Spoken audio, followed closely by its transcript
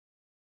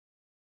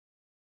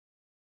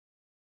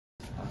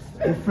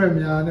Friend,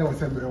 yeah, I was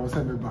saying,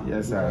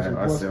 yes, I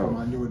was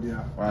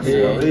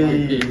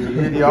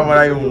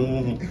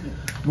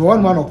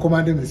one man of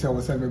commanding me say I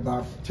was saying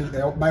by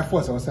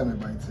force I was saying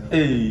by itself.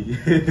 Hey,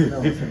 I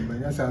was saying by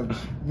yes, I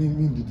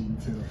mean did it.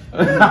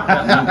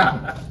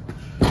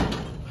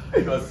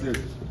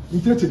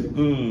 Interesting.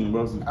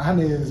 I had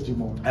a SG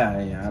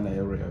yeah, I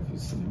never have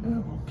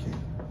okay.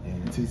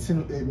 It's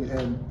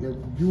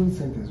viewing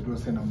sentence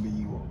was saying I'm being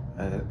you.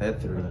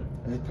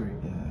 Three.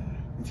 Yeah.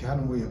 It's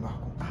hand way back.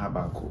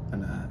 Habako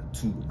and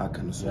 2 I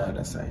can see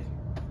other side.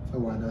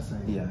 Oh, other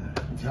side. Yeah.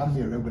 It's hand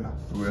me regular.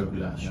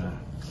 Regular.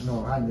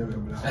 No, hand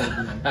regular.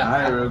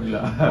 I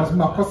regular. Was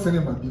my cost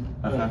cinema be?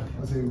 I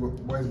say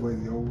boys,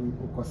 they all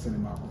cost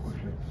cinema.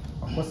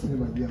 Of course,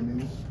 cinema be a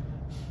minute.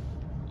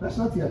 That's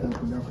not the other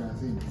thing.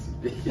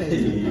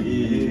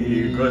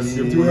 Because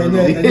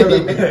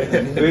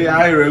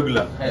I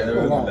regular.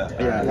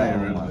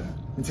 Yeah.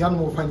 It's how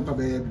more funny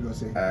below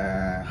say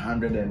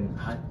 100 and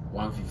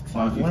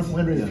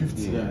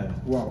 150. Yeah.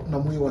 Wow. Now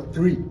we were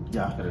 3.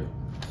 Yeah.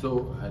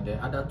 So the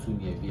other 2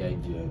 near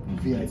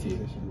VIP.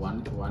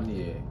 One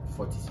year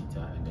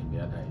 40-seater and then the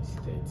other is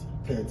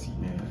 30. 30.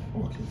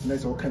 Yeah. Okay. So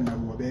let's all kind of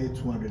over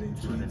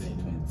 220.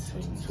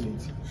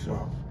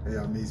 Wow. They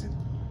are amazing.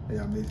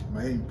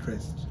 My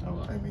impressed. I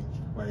mean,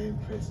 my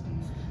impressed.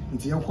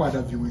 It's young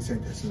quarter viewing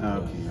centers. Okay, all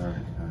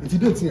right. It's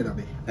don't see that. On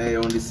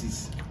the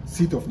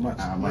 6th of March,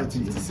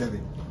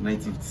 1957.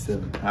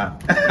 1957.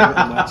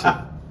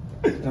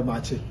 The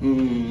match.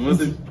 You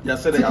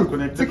said I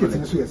connected.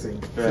 Tickets, you're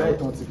saying.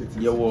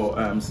 You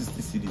wore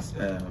 60 cities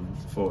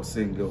for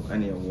single,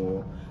 and you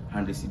wore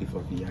 100 CD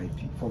for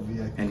VIP.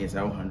 And yes,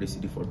 I 100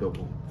 CD for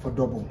double.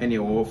 And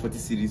you wore 40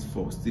 cities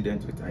for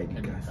student with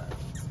ID cards.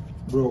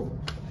 Bro.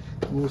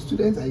 No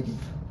student ID.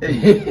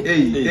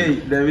 Hey,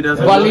 David has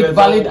valid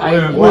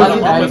ID.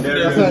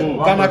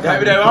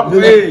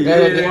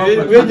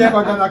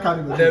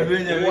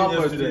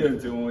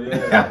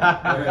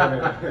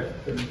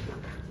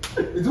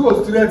 It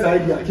was student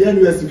ID at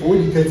university for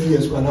only 30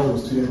 years when I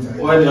was student ID.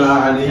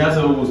 And he has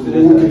almost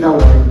student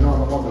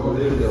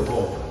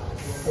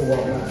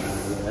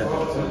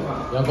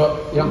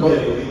Young got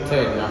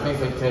 10, I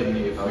think 10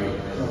 years.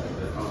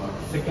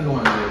 Second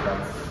one, I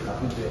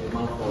think the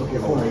month of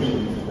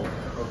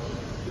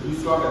you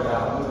talk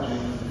about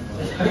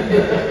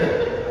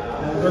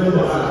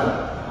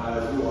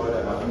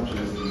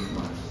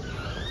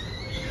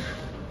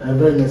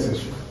very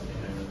necessary.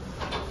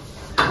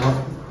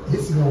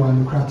 This is no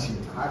one crack you.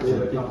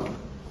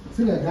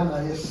 See that Ghana,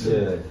 yes.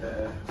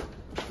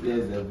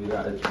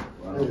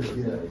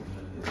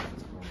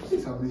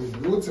 It's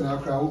amazing. What's in our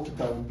crowd?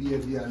 Will be a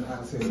and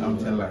answer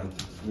something like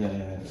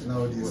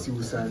now they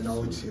suicide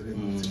now it's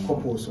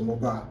couples or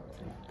mobile.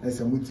 There's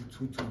a multi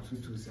 2.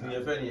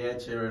 You're very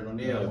chair on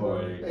the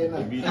boy.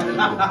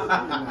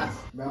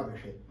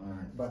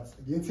 But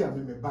the ATM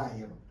may buy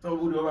him. So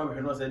would you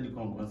ever not send the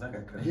conference?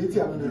 The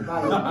ATM may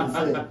buy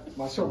him.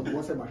 My shop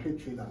was a machine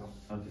trailer.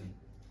 Okay.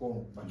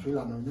 Oh, my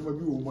trailer now. You may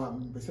be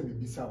one, but send me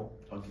Bissau.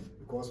 Okay.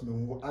 Because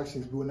my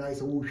actions go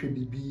nice. Oh, should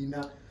be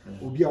na.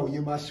 Obi a oye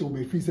ma show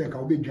me free say ka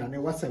obi dwane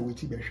wasa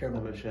wechi be hwe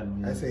no.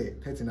 I say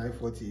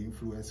 3940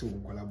 influence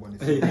on collaborate.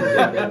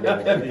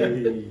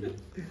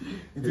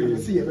 You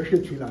see you be hwe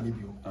trailer ni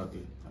bio.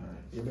 Okay.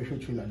 You be hwe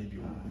trailer ni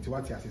bio. Nti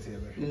what you say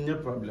be hwe. No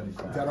problem.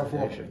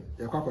 Therefore,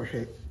 you kwa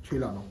hwe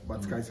trailer no,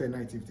 but can say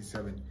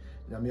 1957.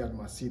 Ya me at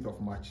my seat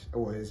of March. I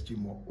was SG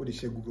mo. O dey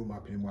share Google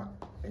map ni mo a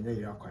enye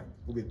ira kwan.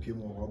 O be pie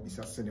mo ho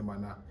bisa cinema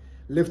na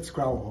left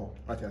crowd ho.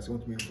 But I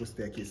want me to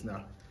staircase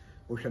na.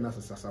 Ocean as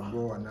a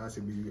Sasabro and as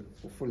a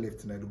full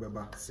left in the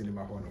Dubeba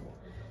Cinema Hall.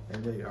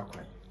 And there you are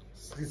quite.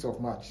 6th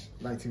of March,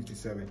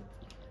 1957,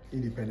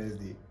 Independence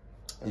Day.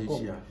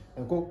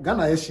 And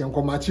Ghana is young,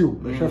 come at you.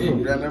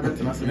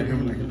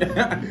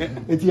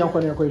 It's young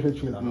when you're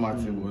quite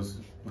Martin was.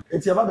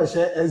 It's your mother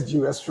share SG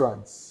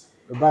restaurants.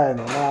 The buyer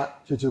no na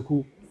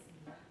Kyekyeku.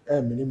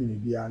 Mini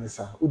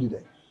Bianesa. Who did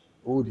it?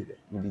 Who did it?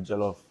 With the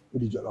jollof.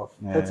 With the jollof.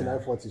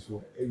 3940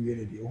 so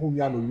every day. Whom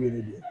you are no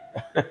really.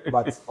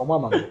 But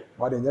Omama,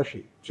 what then you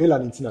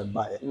trailer in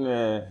buy it.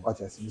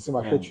 What else? You see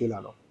my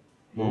trailer no.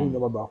 Who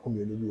never back home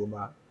you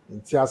ma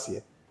in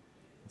Tiasia.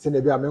 It's in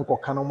the be a man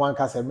called Canon one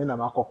cast and men a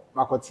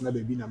Marco Tina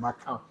baby na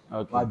Macan.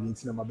 Why be in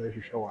cinema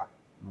baby shower?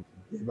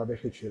 The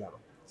baby trailer.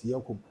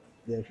 Tiakum,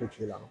 the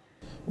trailer.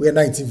 We are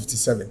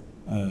 1957.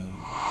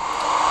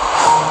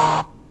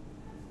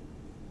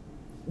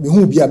 We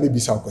won't be a maybe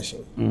some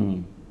question.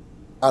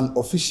 An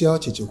official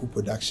Kyekyeku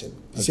production.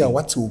 See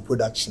what to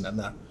production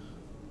and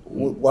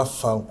what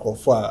found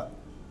for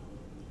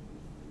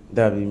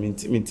that be mean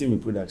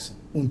production.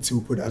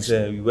 Until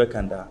production. We work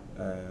under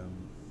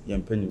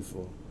young penny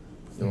for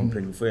you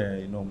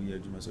know we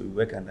do so we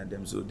work under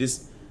them. So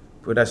this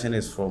production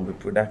is from the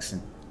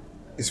production.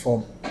 It's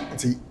from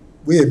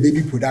we a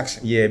baby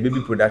production. Yeah,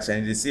 baby production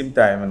at the same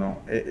time, you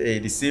know,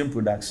 the same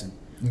production.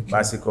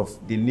 Basic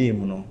of the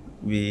name, you know,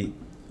 we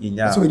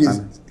so it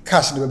is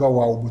cash the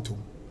wow bottom.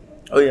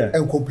 Oh yeah.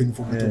 And company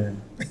for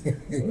bottom.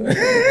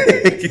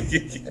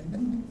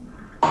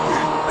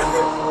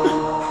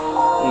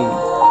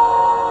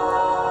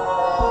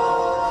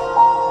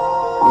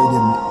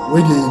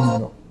 Where do you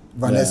know?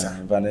 Vanessa.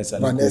 Yeah, Vanessa.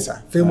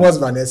 Vanessa. Famous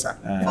Vanessa.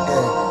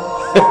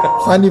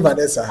 Funny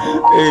Vanessa.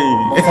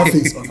 Hey. Of a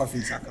face.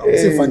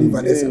 Say funny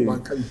Vanessa.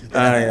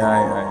 Aye.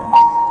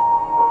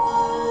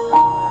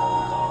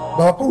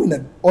 But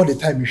all the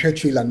time you share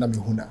trailer na me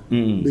huna.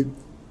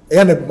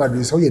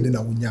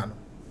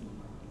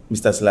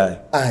 Mr. Sly.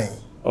 Aye.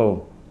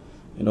 Oh.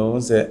 You know,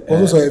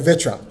 also a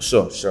veteran.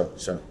 Sure.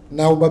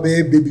 Now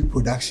baby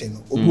production.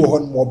 Obu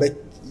on more bet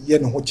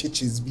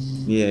churches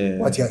be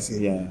what you say.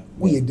 Yeah.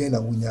 We then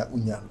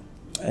unya.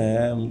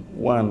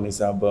 One is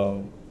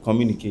about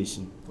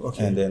communication.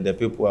 Okay. And then the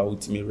people are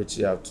with me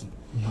reaching out to.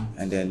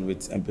 And then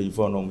with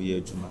MP4 no we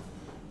Juma.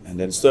 And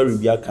then story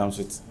comes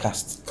with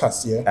cast.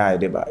 Cast, yeah. Aye,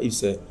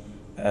 it's a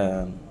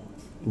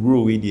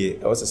rule with the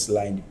I was a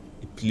slide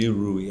play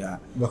rule, yeah.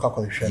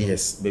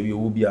 Yes, baby you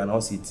will be an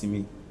also to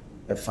me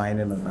a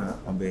finding on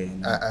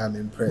I'm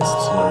impressed.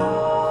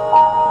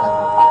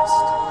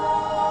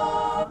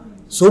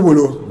 So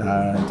bolo.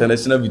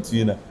 International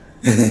between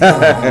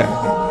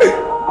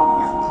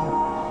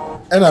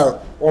and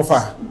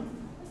offer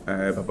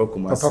Papa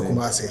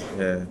Kumasi.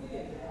 Yeah.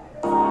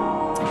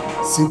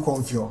 See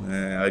confused.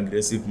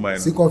 Aggressive man.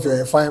 See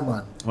confused, a fine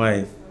man.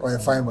 Why? Or a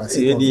fine man.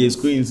 See the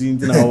screens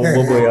into now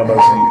bobo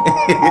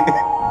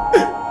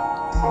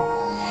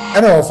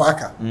and our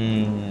faka.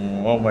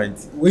 Oh my.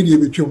 Where do you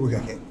be true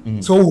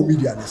again? So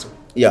media so.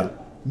 Yeah.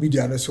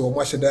 Media so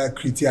much that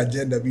create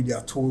agenda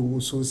media to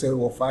so say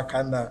or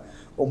faka na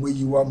or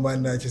you one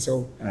man that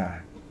so.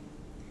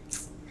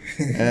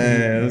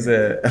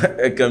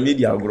 It a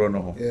media grown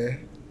up. Yeah.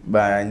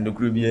 By no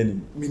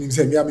Caribbean. Meaning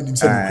say, yeah. I'm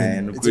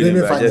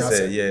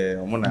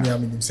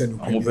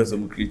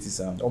person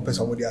criticism. Don't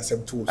person with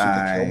accept too. So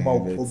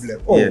problem.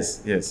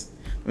 Yes.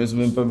 Must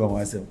remember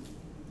myself.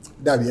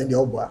 That be the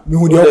oba. Me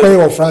who the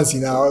oba of France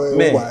now.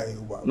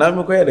 Now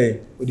me quite there.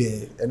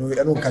 I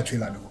don't catch you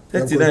now.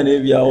 39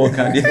 every hour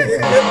can.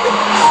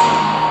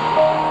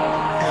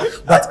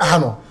 But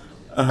ahano.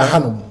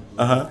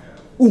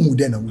 Who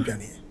then we can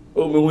here?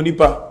 Oh, me who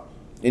nipa.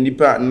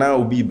 Nipa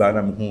now be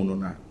bana me who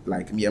no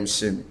like me am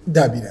shame.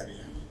 That be.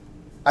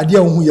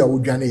 Adia who ya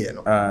udwane ye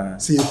no.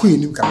 Say you queen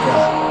nim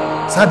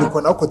kakra. Sa de ko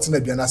na kotina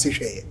duana se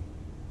hwe.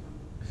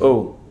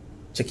 Oh,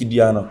 check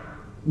duano.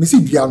 Me see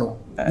duano.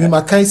 Me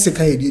makan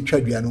second ye dey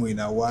twa duano we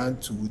na 1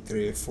 2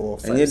 3 4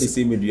 5. Enye the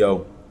same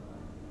duano.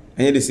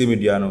 Enye the same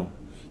duano.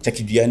 Check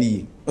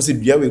duani. O se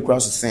dua we kura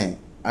so sen.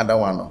 Ada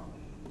one no.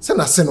 Se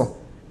na se no.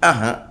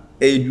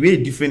 E dua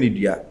different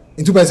dua.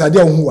 Into by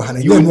adia who wa na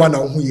you no na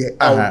who ye.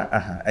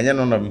 Enye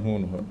no na me hu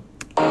no ho.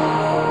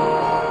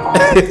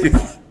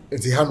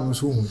 It's a hand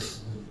so hu.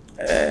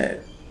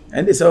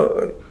 And this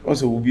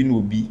also will be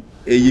no be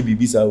a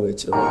bibi sa we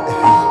chiro.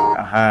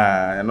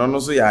 No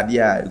so ya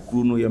dia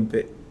ekuru no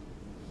yempe.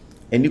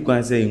 Eni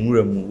kwan say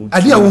enwura mu.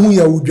 Ade a wo hu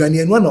ya udwane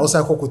enu na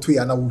osa kokoto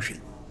ya na wo hwe.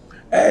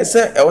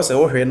 Say e wo say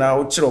wo hwe na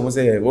wo chiro mo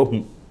say wo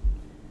hu.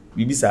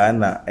 Bibi sa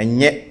na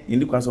enye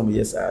eni kwan so mo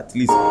yes at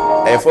least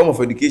a form of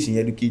education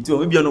educate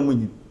o bia no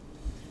munyi.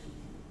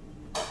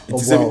 It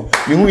is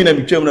me hu ina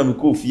mi twam na me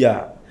ko fi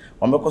a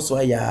Omeko so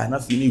ya na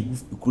fi ni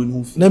ekuru ni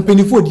hu fi. Na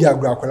mpenifo di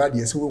agro akwala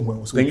de se wo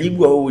hu so. Kanyi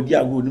bu a wo di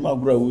agro ni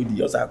magro a wo di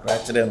yo sa akra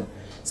kire no.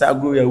 Sa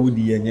agro ya wo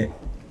di yenye.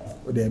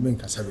 O de men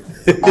kasa be.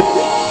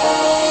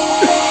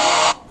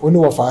 Oni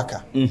wo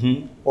faaka.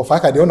 Wo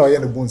faaka de ona ye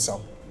no bonsa.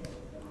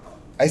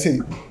 I say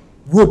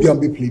wo bi am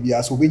be play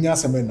bia so obenya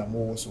asem na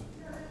mo so.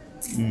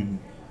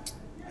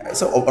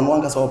 So on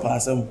one kasa wo pa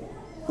asem.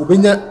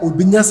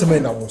 Obenya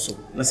asem na mo so.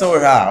 Na so wo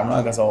ha on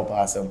one kasa wo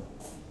pa asem.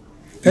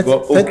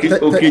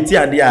 Okay,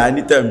 tia dia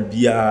anytime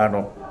bia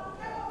no.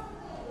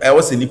 I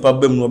was nipa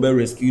bem no be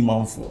rescue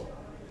manfo.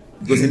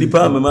 Because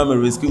nipa me ma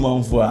rescue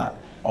manfo a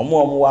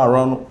omo wa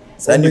run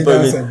sa nipa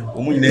be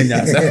omo nyina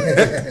nya asa.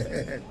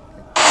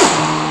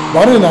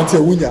 Baro na tie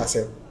wunya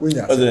asa.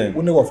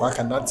 Wo ne wo fa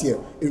kan na tie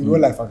in real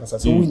life akasa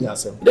so wunya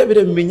asa.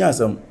 David me nya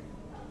asa.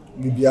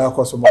 Bibia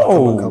akoso ma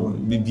kama.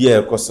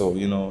 Bibia akoso,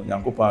 you know,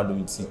 Nyankopon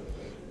adom ti.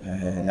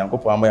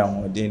 Nyankopon ama ya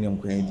ho den ne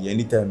nkwan di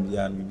anytime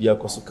bia bibia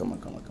akoso kama.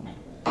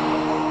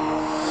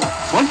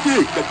 One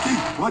day, the king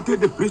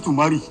wanted the priest to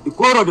marry. The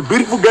choir of the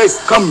beautiful guys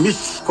come meet.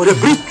 For the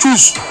priest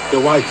choose the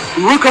wife.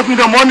 He wake up in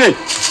the morning,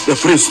 the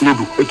priest no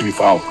do to be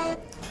found.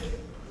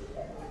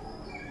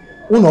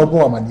 Uno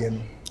bo amade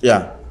no.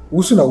 Yeah.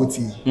 Wusu na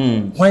woti.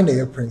 Why na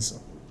your prince?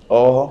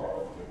 Oh.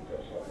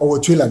 O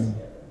trailer ni.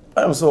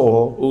 I'm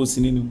so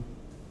sininim.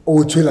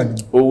 O trailer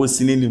ni. O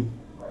sininim.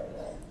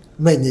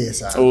 Menye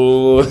yesa.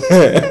 Oh.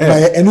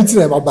 By anything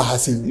na ba ha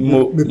say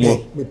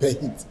me pay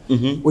hit.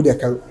 O de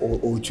ka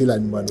o trailer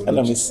ni ma no.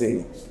 Let me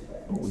say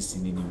o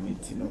sininim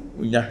wait no.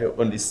 Unya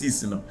on the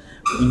season no.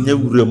 Unya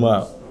wurem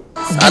a.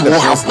 Ada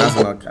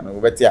national kan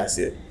o beti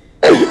ase.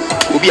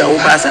 Obi a wo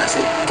ba ase.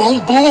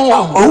 Bon.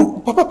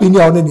 Oh, papa pini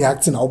a oni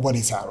acting na wo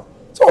body saro.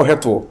 So o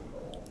heto.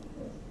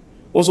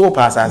 O so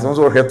pass ase, o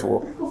so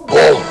heto.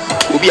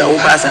 Obi a wo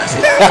ba ase.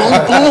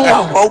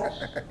 Bon.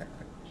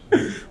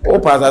 O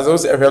pass as o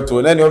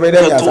heto, na ni o be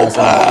dey ase.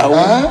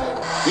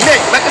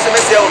 Like I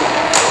say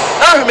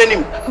now remember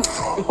him.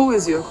 Who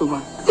is your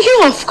Kuma?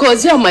 You, of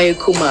course, you are my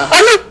Kuma.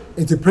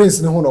 It's a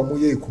prince no no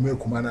moye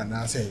kumana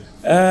na say.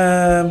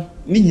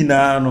 Ni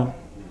nyina no.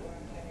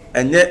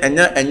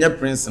 Enye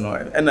prince no.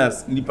 Ena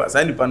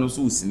nipa no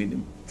so usini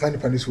nim. Tani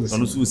pa no so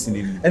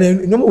usini nim.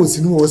 And no mo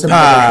usini wo say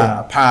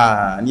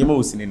ni mo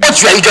usini nim.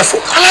 What are you there for?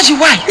 Alaji,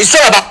 why? It's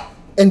all about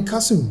and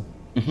Kasum.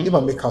 If I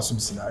make Kasum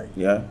scenario.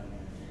 Yeah.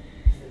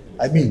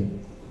 I mean,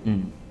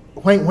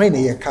 when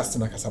they cast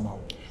na kasama.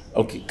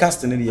 Okay,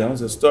 casting in the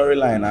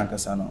storyline and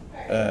kasano.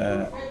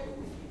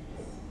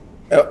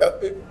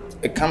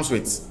 It comes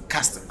with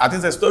cast. I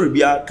think the story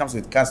comes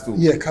with cast too.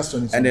 Yeah, cast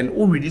on it. And then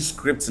who read this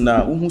script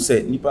now? Who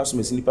said nipa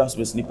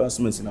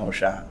sumes in our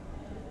sha?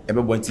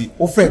 Everybody.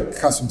 Offer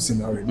Kasum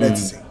scenario.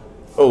 Let's say.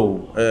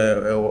 Oh,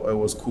 it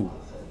was cool.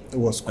 It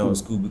was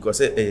cool because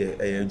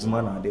a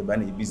Juma they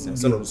ban a business.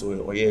 So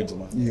also or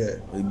Juma. Yeah.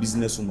 A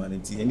business woman.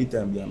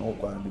 Anytime you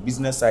are the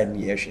business side in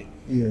the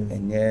yeah.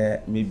 And yeah,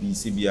 maybe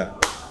CBA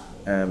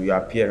your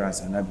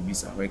appearance and that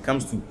business. When it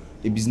comes to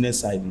the business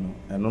side,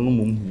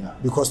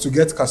 because to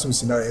get Kasum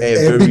scenario,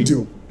 a big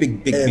deal.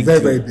 Big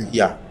very big.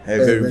 Yeah,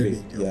 very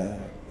big. Yeah.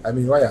 I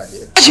mean, why are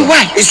they?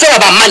 why? It's all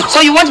about money.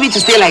 So you want me to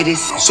stay like this?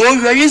 So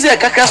you are using a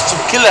carcass to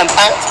kill an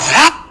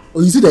ant?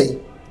 Oh, you see that?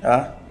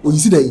 Huh? Oh, you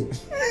see that?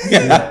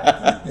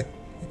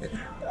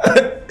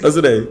 What's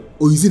it?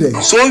 Oh, you see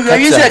that? So you are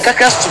using a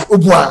carcass to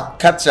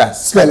Catras.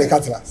 Spell a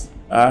catras.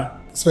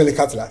 Spell a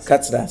catras.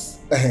 Catras.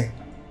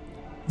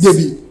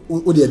 Baby,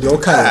 oh dear, the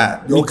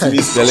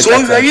okay. So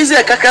you are using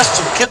a carcass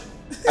to kill.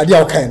 I did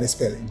okay in the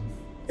spelling.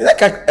 Is that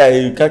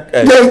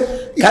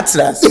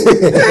Catras?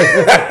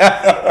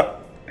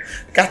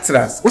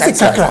 Catras. What's a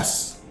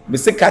catras?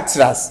 Mr.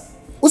 Catras.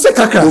 What's a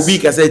catras? Obi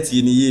cassette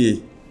in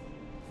ye.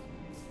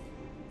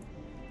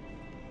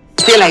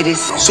 Stay like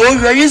this. So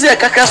you are using a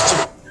carcass to.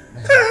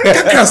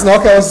 Catras now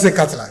can say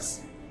catras.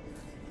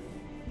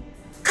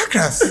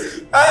 Catras.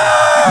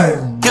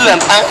 Kill an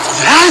ant.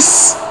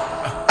 Yes.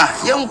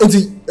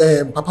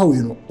 Papa, we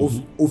know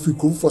if you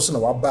come for some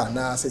of our bar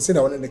now, say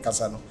that one in the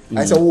casano.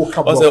 I said, oh,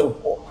 come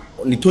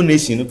on. The two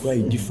nations are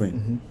quite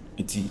different.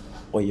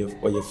 Or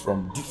you're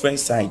from different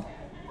side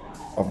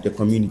of the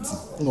community.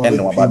 And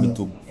no about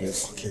too.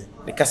 Yes. Okay.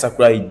 The casa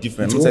quite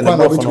different.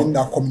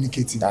 Not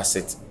communicating. That's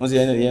it. Was the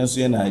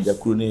answer and I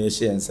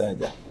share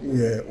inside.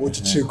 Yeah, what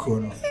to check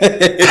on.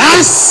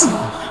 Yes.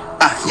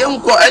 Young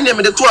go any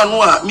me the two anu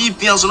me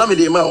pian so na me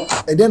dey ma.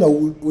 And then I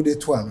would the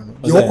two anu.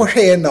 You go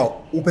share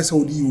now. Who person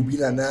would you be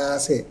na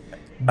say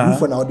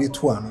for now the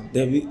two anu.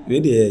 There we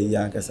dey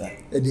yan kasa.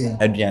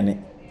 Aduane.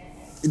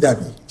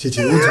 Idabi.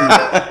 Cheche.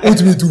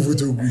 What me do for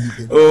to go.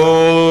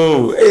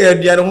 Oh,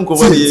 aduane ho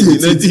komo dey.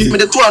 Me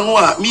the two anu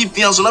me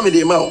pian so na me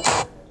dey ma.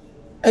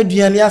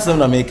 Aduane asem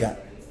na make.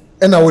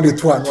 And I would the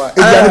two anu.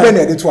 Aduane be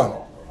na the two anu.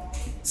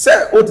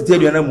 Say what to tell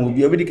aduane mo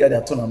bi obi dey ka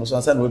dey to na no so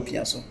ansa na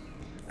pian so.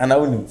 And I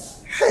wouldn't.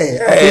 Hey,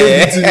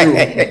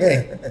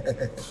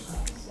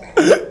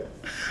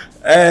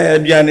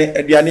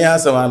 Diane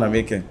has a man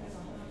making.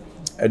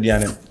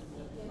 Diane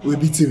will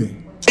beat me.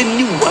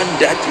 Anyone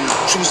that you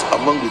choose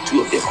among the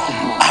two of them,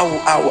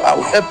 I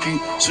will help you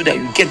so that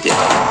you get there.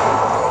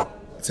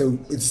 So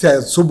it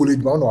says so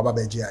bullied man or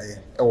Babaji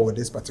or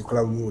this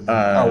particular rule.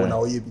 I will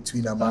now hear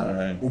between a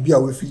man will be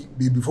away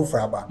before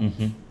Fraba.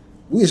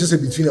 We just say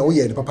between a way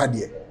and Papa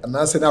dear, and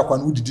I said, I can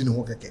who didn't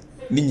work again.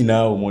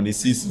 Nina on the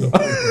season.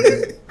 Violence.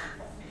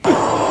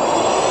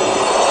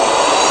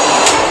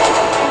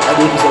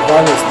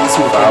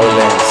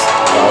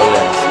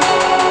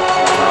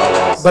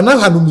 But now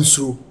I know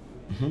so.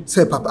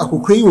 Say, Papa, I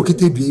could create what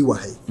it be.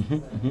 Why?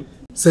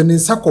 Send in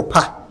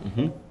Sakopa.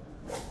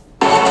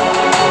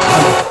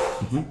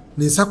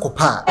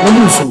 Ninsakopa.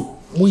 No, so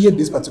we hear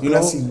this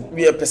particular scene.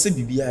 We are perceived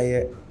to be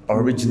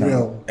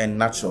original and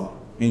natural.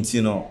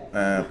 You know,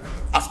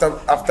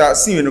 after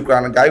seeing the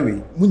crown guy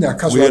we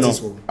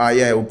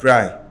yeah, we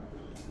cry.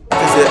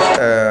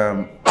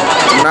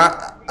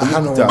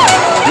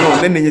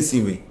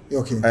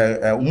 Okay.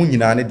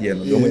 Munina ne de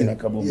no, munina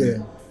kabo.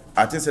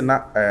 I think say na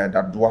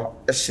that doa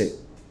ehye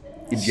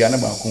idiana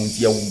ba ko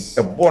ntia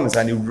e born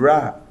say na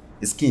wura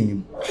skin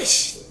nim.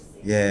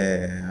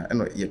 Yeah, I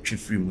know you tree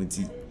free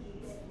muti.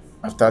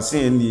 After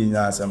seeing the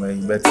na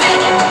some bet.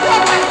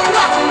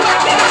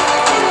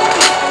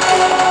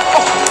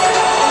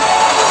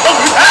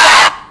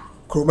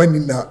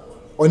 Kromanina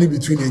only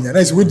between Enya.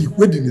 Nice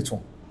wedding it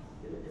one.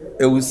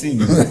 I will see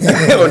you. On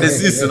the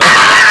season.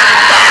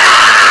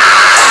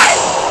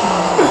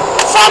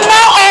 From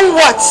now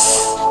onwards,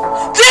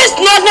 these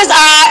northerners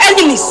are our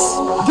enemies.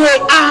 They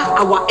are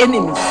our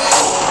enemies.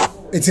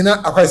 It's in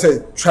I say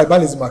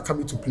tribalism are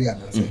coming to play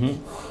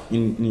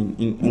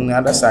in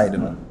other side, you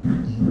know.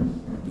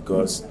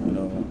 Because you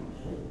know,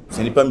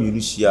 Senipa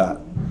Munisia,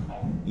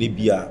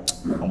 Libya,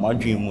 or my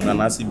dream, and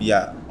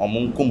Asibia, or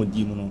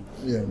Monkomodi,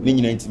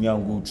 Nini 90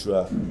 go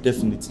through.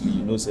 Definitely,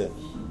 you know, say.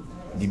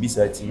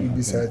 Beside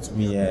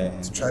me, yeah.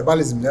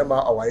 Tribalism never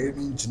our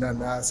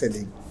engineer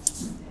selling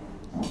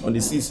on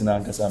the season.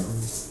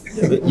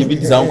 You be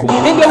down. They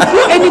will do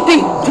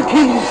anything to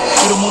kill you.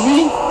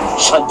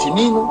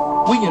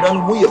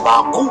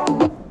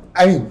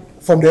 I mean,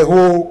 from the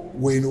whole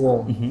way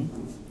on,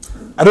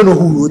 I don't know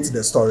who wrote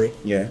the story.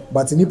 Yeah.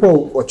 But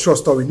Nipo or true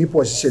story,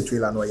 Nipo share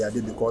trailer no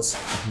yade because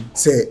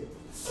say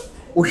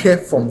we hear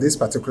from this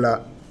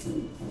particular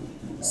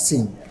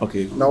scene.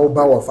 Okay. Now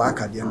Bow of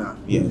Acadiana.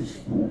 Yeah.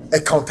 A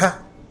counter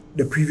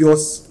the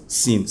previous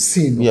Scene.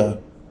 Yeah.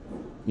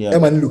 Yeah.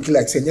 Emma looking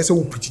like saying yes,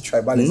 we preach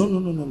tribalism.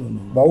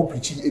 No. But we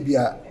preach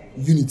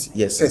unity.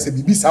 Yes. Says a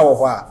BB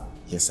sour.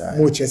 Yes, sir.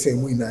 More chess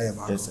and we know.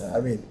 Yes, sir.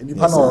 I mean, you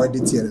can already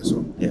tell us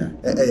so. Yeah.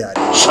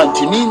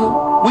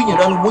 Santinino, we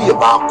run way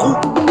about.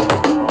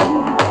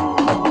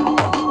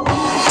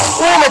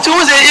 Oh, but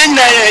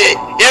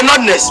you're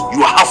notness.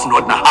 You are half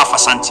not now, half a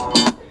santi.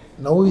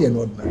 No, we are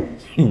not.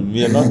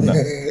 We are not.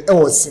 I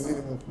was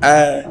singing.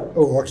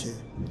 Oh, okay.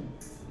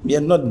 We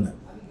are not.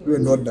 We are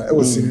not. I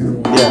was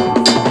singing. Yeah.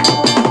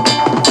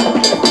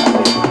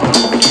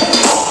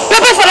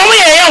 Pepe for me,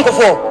 young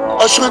for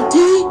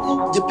Ashanti,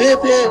 the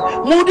Pepe,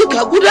 Moody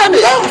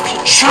Kagudane.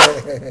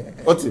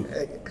 What's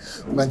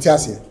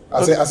Mantiasi.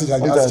 As a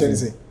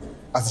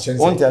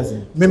chance.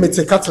 Me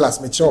take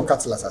Catlas, me show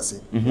Catlas. I say.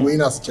 We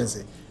in as a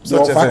chance.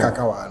 So far,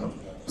 Kakawano.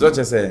 So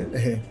just say,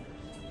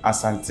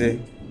 Asante,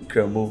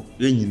 Kremo,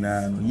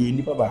 Yenina,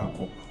 Yeni Papa.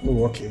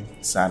 Oh, okay.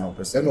 Son of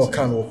person. No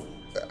kind of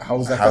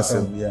house.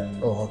 Yeah.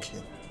 Oh, okay.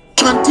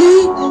 Ashanti,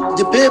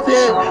 the Pepe,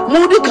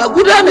 Moody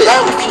Kagudane.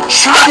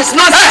 It's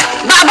not.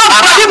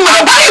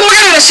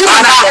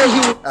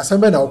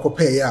 Assemble now,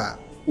 compare ya.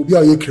 Ubi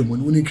a yekremo,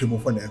 winning cremo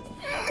for neck.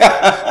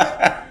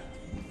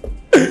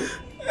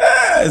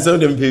 So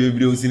them pay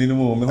bills in the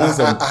moment.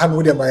 I have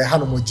with my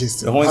animal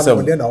gist. The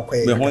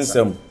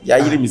Honsam,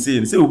 ya hear me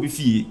say, will be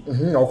fee.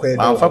 Okay,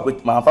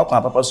 my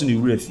papa soon you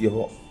ref here.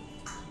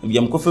 We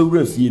am coffee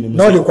ref in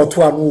no, you got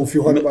to move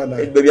you want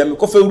baby. I'm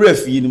coffee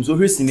ref in him, so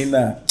he's in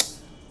there.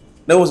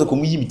 There was a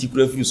community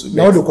refuse.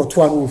 Now you got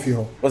to move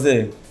you. Was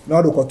it?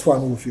 Now you got to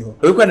move you.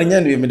 We can't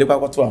end the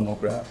got to no.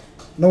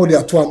 No, they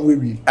are two and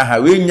we. Aha,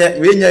 we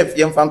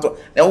young phantom.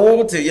 And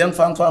what a young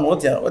phantom,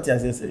 what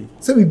you say?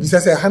 So we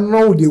say, I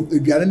know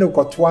the other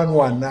got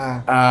one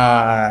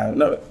now.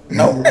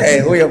 No,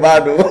 hey, we are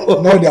bad.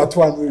 No, they are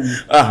two and we.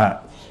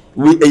 Aha,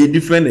 we a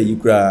different, you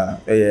cry.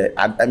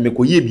 I make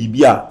a year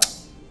be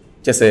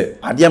just say,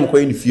 I am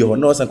going to feel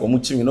no some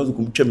commuting, no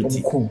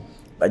community.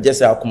 But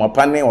just a come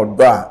upon or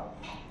bra,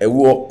 a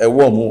warm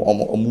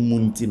or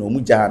moontin or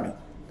mujami.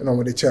 No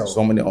more the chair.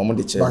 So many on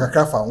the chair.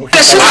 Bakafa.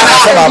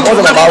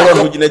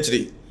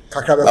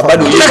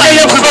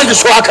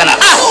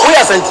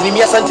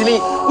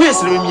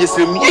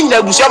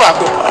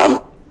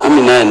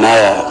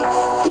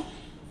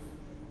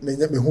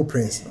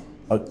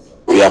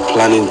 We are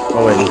planning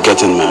on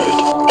getting married.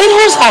 In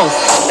whose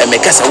house? And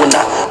make us a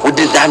winner with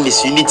the damn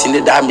misunity,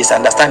 the damn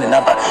misunderstanding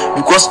number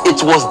because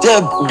it was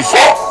there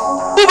before.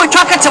 We were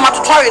talking to my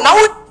tutorial now.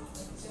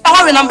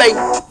 I remember.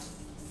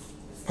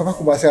 Papa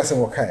Kubasi has some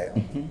okay.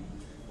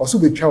 Also,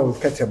 be child with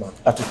Ketema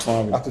at the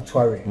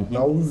Tuari.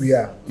 Now we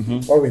are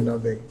what we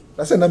number.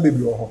 That's a number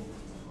be all.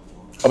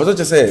 I was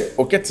just say,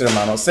 okay,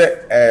 man,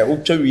 say,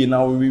 Uchawi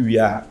now we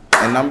are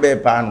a number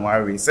pan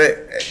worry.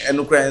 Say, and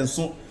Ukraine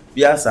soon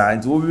be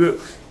assigned. So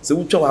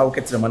Uchawa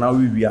Ketema now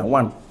we are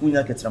one,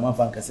 Unya Ketama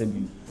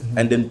Fankasebu,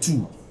 and then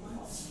two.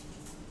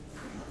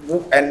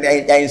 And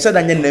I said,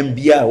 I name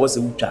Bia was a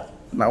Ucha.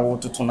 Now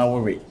to turn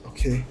away.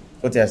 Okay.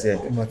 What I say,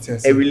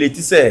 a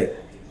relative say.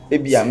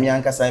 Ebi a mi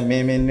ankasa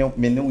me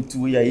no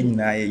tu ya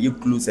nyina ye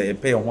close e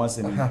pay once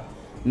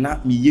na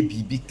me ye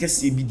bibi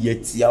kese bi de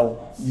atia wo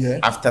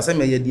after say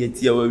me ye de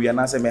atia wo wi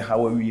na say me ha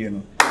wo wi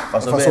no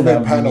so be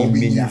na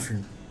me nya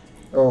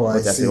oh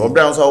I see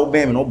obran so wo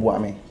ben me no bo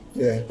ame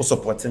o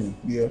support me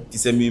ti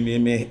say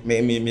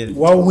me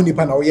wa wo ni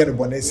pa na wo ye no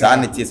bonese sa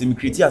na ti say me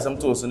create asem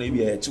to so na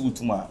bi e chi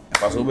wutuma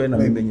so be na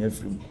me benya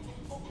free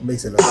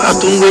makes a lot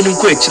atungo ni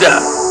ko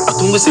ekira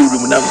atungo se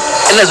room na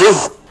ena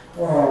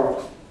zo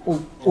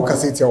o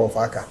kasete of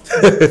aka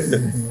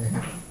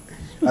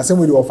asem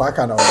we of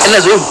aka na ena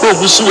zo ko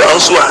busu a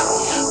so a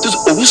to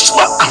obusu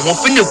a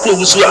ahofin ne ko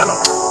busu a no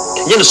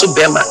enye no so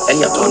bema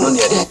enya to no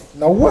ne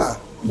na wa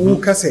o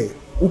kase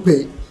o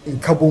pe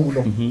nkabom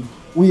no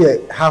we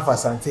half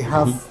asante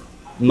half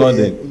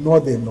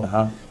northern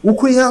no wo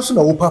kuya so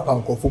na wo papa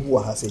nkofo mu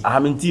wa ha sei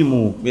ahamenti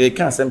mu me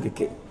ka asem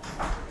keke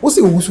wo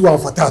se obusu a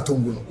fata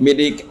atongu no me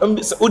de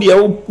o dia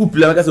wo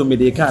pupula ka so me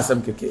de ka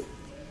asem keke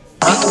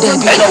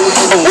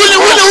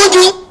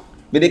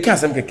me de can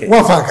some keke.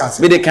 What facts?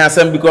 Me de can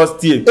some because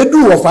tie.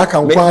 Edu wo fa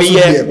kan kwa so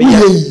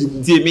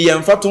me tie me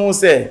yam faton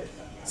say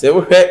we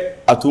hwe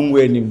atom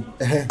we anim.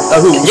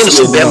 Ye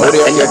so be ma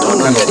anya don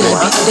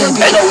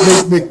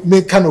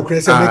me kan o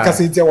krese me ka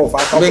se tie wo fa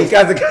kan. Me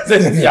ka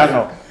se ya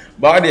no.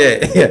 Ba de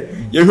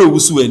ye hwe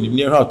wusu anim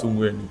ne hwe atom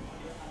we anim.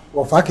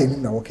 Wo fa kan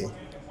nim na okay.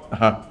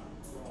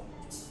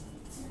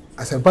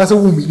 Asempa so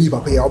wo mi ni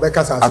papa ya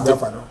obeka sa asu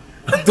fa no.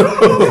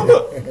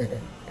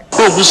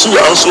 Obusu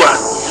also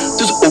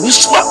to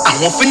obusu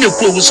ahofin ne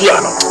ko obusu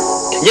no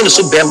enye no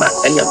so bema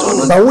anya to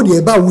no ba wo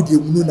de ba wo de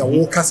mu na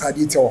wo kasa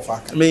de tie wo fa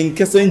ka me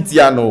nkesa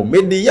ntia no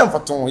me de yam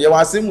faton ye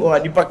wasem o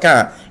adipa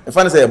ka e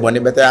fa ne say bone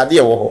beta ade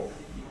ye wo ho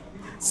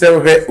se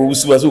hwe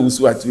obusu aso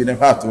obusu atu ne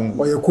fa atom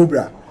o ye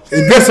cobra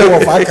A dresser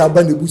of I can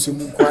ban the bush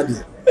and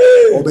quadi.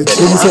 Or the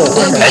cheese of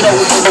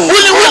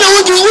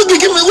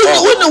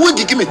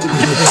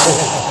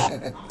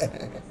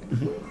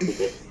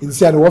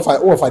inside what I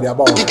offer the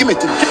about. I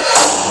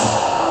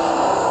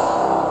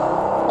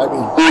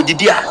mean, oh,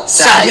 Didia,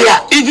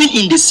 Sadia, even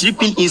in the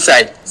sleeping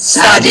inside,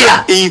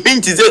 Sadia, in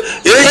hint is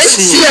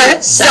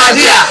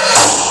Sadia.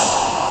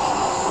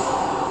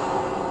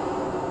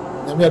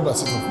 We have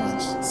 6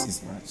 March.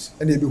 6 March.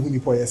 And they be who you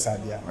play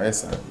Sadia.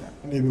 Yes, sir.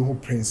 And they be who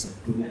Prince.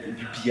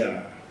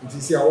 Yeah. It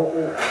is here.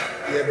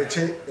 You have a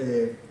check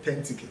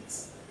 10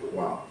 tickets.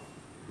 Wow.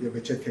 You have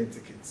a check 10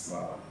 tickets.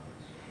 Wow.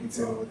 It's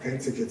 10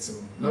 tickets.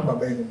 Number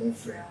by no more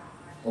friend.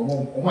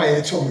 Or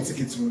my chum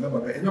tickets. Number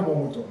by no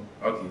more.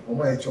 Okay. Or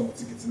my chum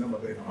tickets. Number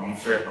by no I'm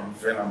fair.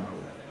 Number.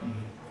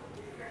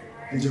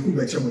 And you could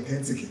be chum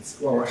 10 tickets.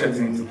 Wow, I have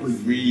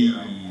free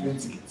 10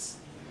 tickets.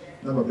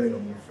 Number by no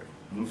more friend.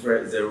 I'm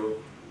fair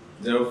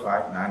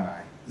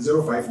 0599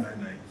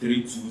 0599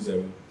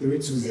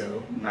 320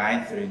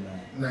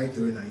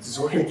 939.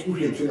 So what you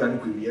train and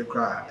could be a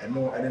cry and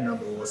no other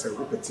number was a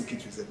open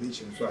ticket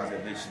reservation. So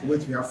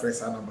wait me our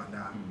first number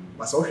now.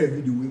 But so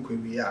video week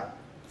when we are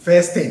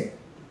first thing.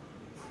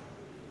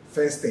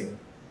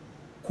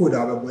 Code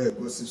our boy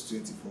go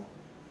 624.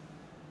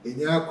 In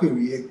your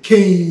query a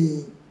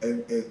cane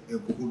and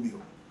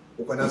Kobio.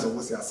 Okanasa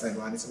was assigned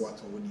one is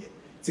what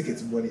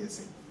tickets body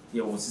say.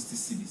 Yeah, was 60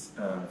 cities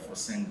for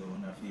single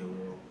and I feel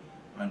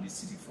 100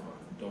 city for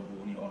double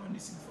only or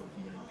 100 city for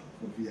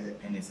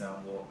VIP. And it's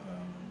our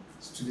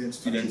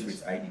students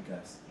with ID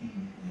cards.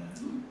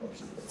 Yeah.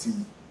 Okay.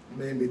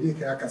 Maybe they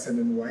can send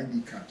an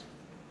ID card.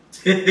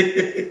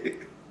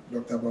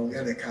 Dr.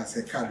 Baumia the card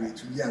say card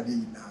to be a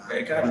day now.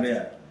 A card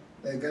there.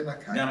 A Ghana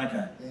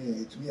card.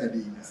 To be a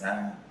day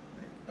now.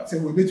 So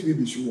we meet to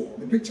be sure.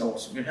 The picture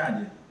was we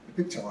had it.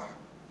 The picture.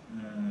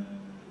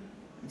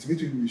 It's meant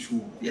to be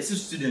sure. Yes, a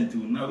student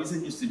too. Now it's a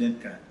new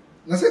student card.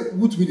 I said,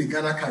 what be the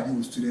Ghana card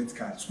you student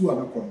card? School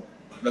American.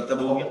 Dr.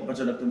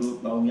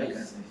 Baumia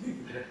can say.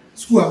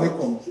 School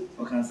American.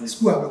 Okay, say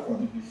school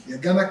American. Your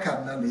Ghana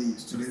card now is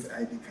student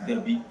ID card. There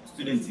be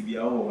students to be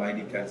our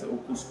ID card. So,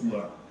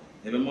 school.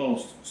 There be more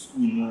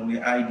school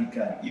no ID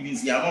card. Even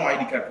see our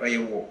ID card for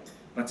your work.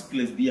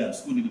 Particulars be a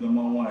school the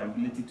more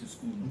related to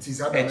school. It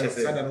is other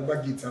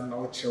gate and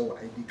now show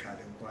ID card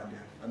and go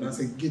there. And I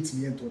say gate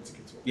me and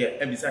ticket.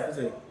 Yeah, and besides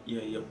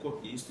your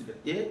copy student.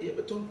 Yeah,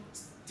 but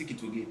ticket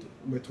to gate.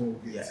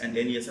 Yeah, and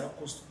then yes, of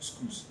course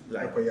schools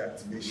like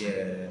activation.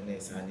 Yeah,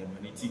 nice and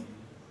humanity.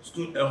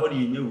 School how do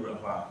you know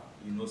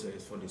you know so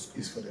it's for the school.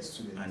 It's for the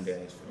students. And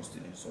it's for the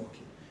students.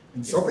 Okay.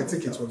 And so a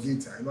ticket for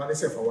gate. I know I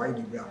say for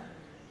ID ground.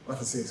 What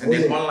I say. And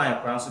then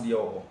online crown so the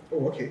oh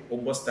okay.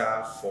 Obo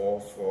star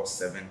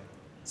 447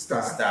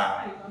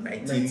 star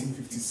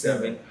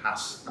 1957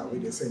 hash.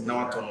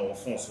 Now I turn on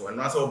phone so and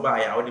once I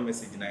buy I the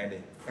message na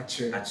there.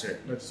 Actually. Not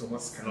so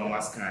much scan. No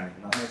much scan.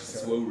 Now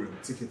it's well room.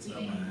 Ticket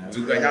number.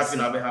 We go have to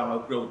have my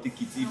pro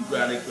ticket you go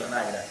and like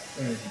that.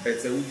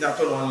 But we not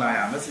turn online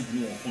I message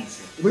you on phone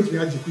so. Wait me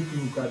add quick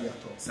look at that.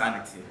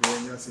 Sanity.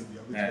 When you say we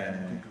are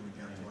quick look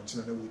at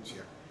watching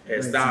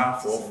the star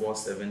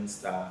 447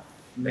 star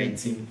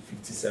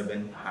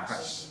 1957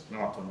 hash.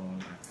 Now turn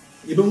online.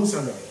 You don't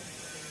Sandra.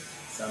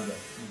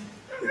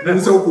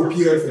 Muso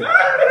computer FM.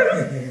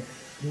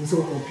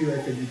 Muso computer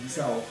FM is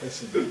our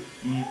question.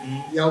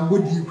 You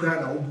would you cry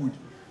now would.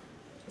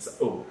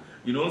 Oh,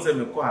 you know, say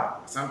me kwa.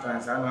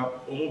 Sometimes I have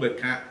almost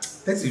can't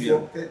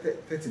 39.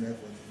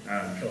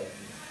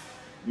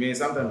 Me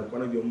sometimes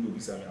one of your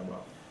movies are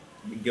about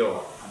the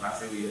girl, and I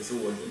say we so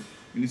what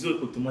you so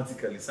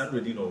automatically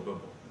Sandra didn't know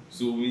double.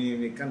 So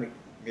we can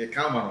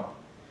man.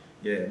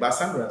 Yeah, but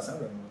Sandra,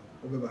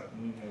 over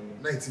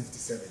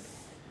 1957.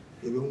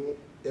 Even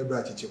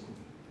Ebra Kyekyeku.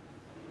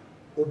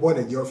 O born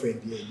a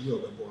girlfriend here, you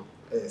are born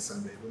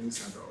Sunday, when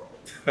Sandra.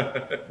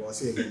 Or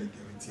say again,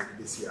 guarantee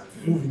this year.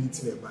 Moving it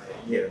to the buy.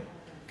 Yeah.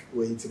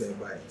 Waiting to the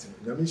buy.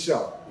 I mean,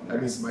 sure. I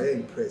mean, my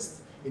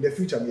impressed. In the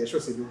future, I'm sure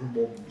say do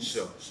more movies.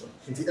 Sure.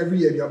 Every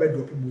year you have a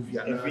dropping movie.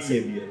 Every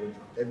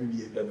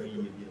year.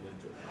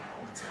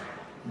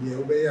 Yeah,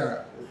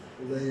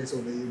 obey so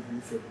obey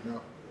you from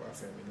now.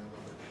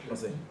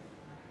 What's it?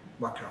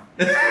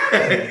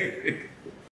 Magraheb.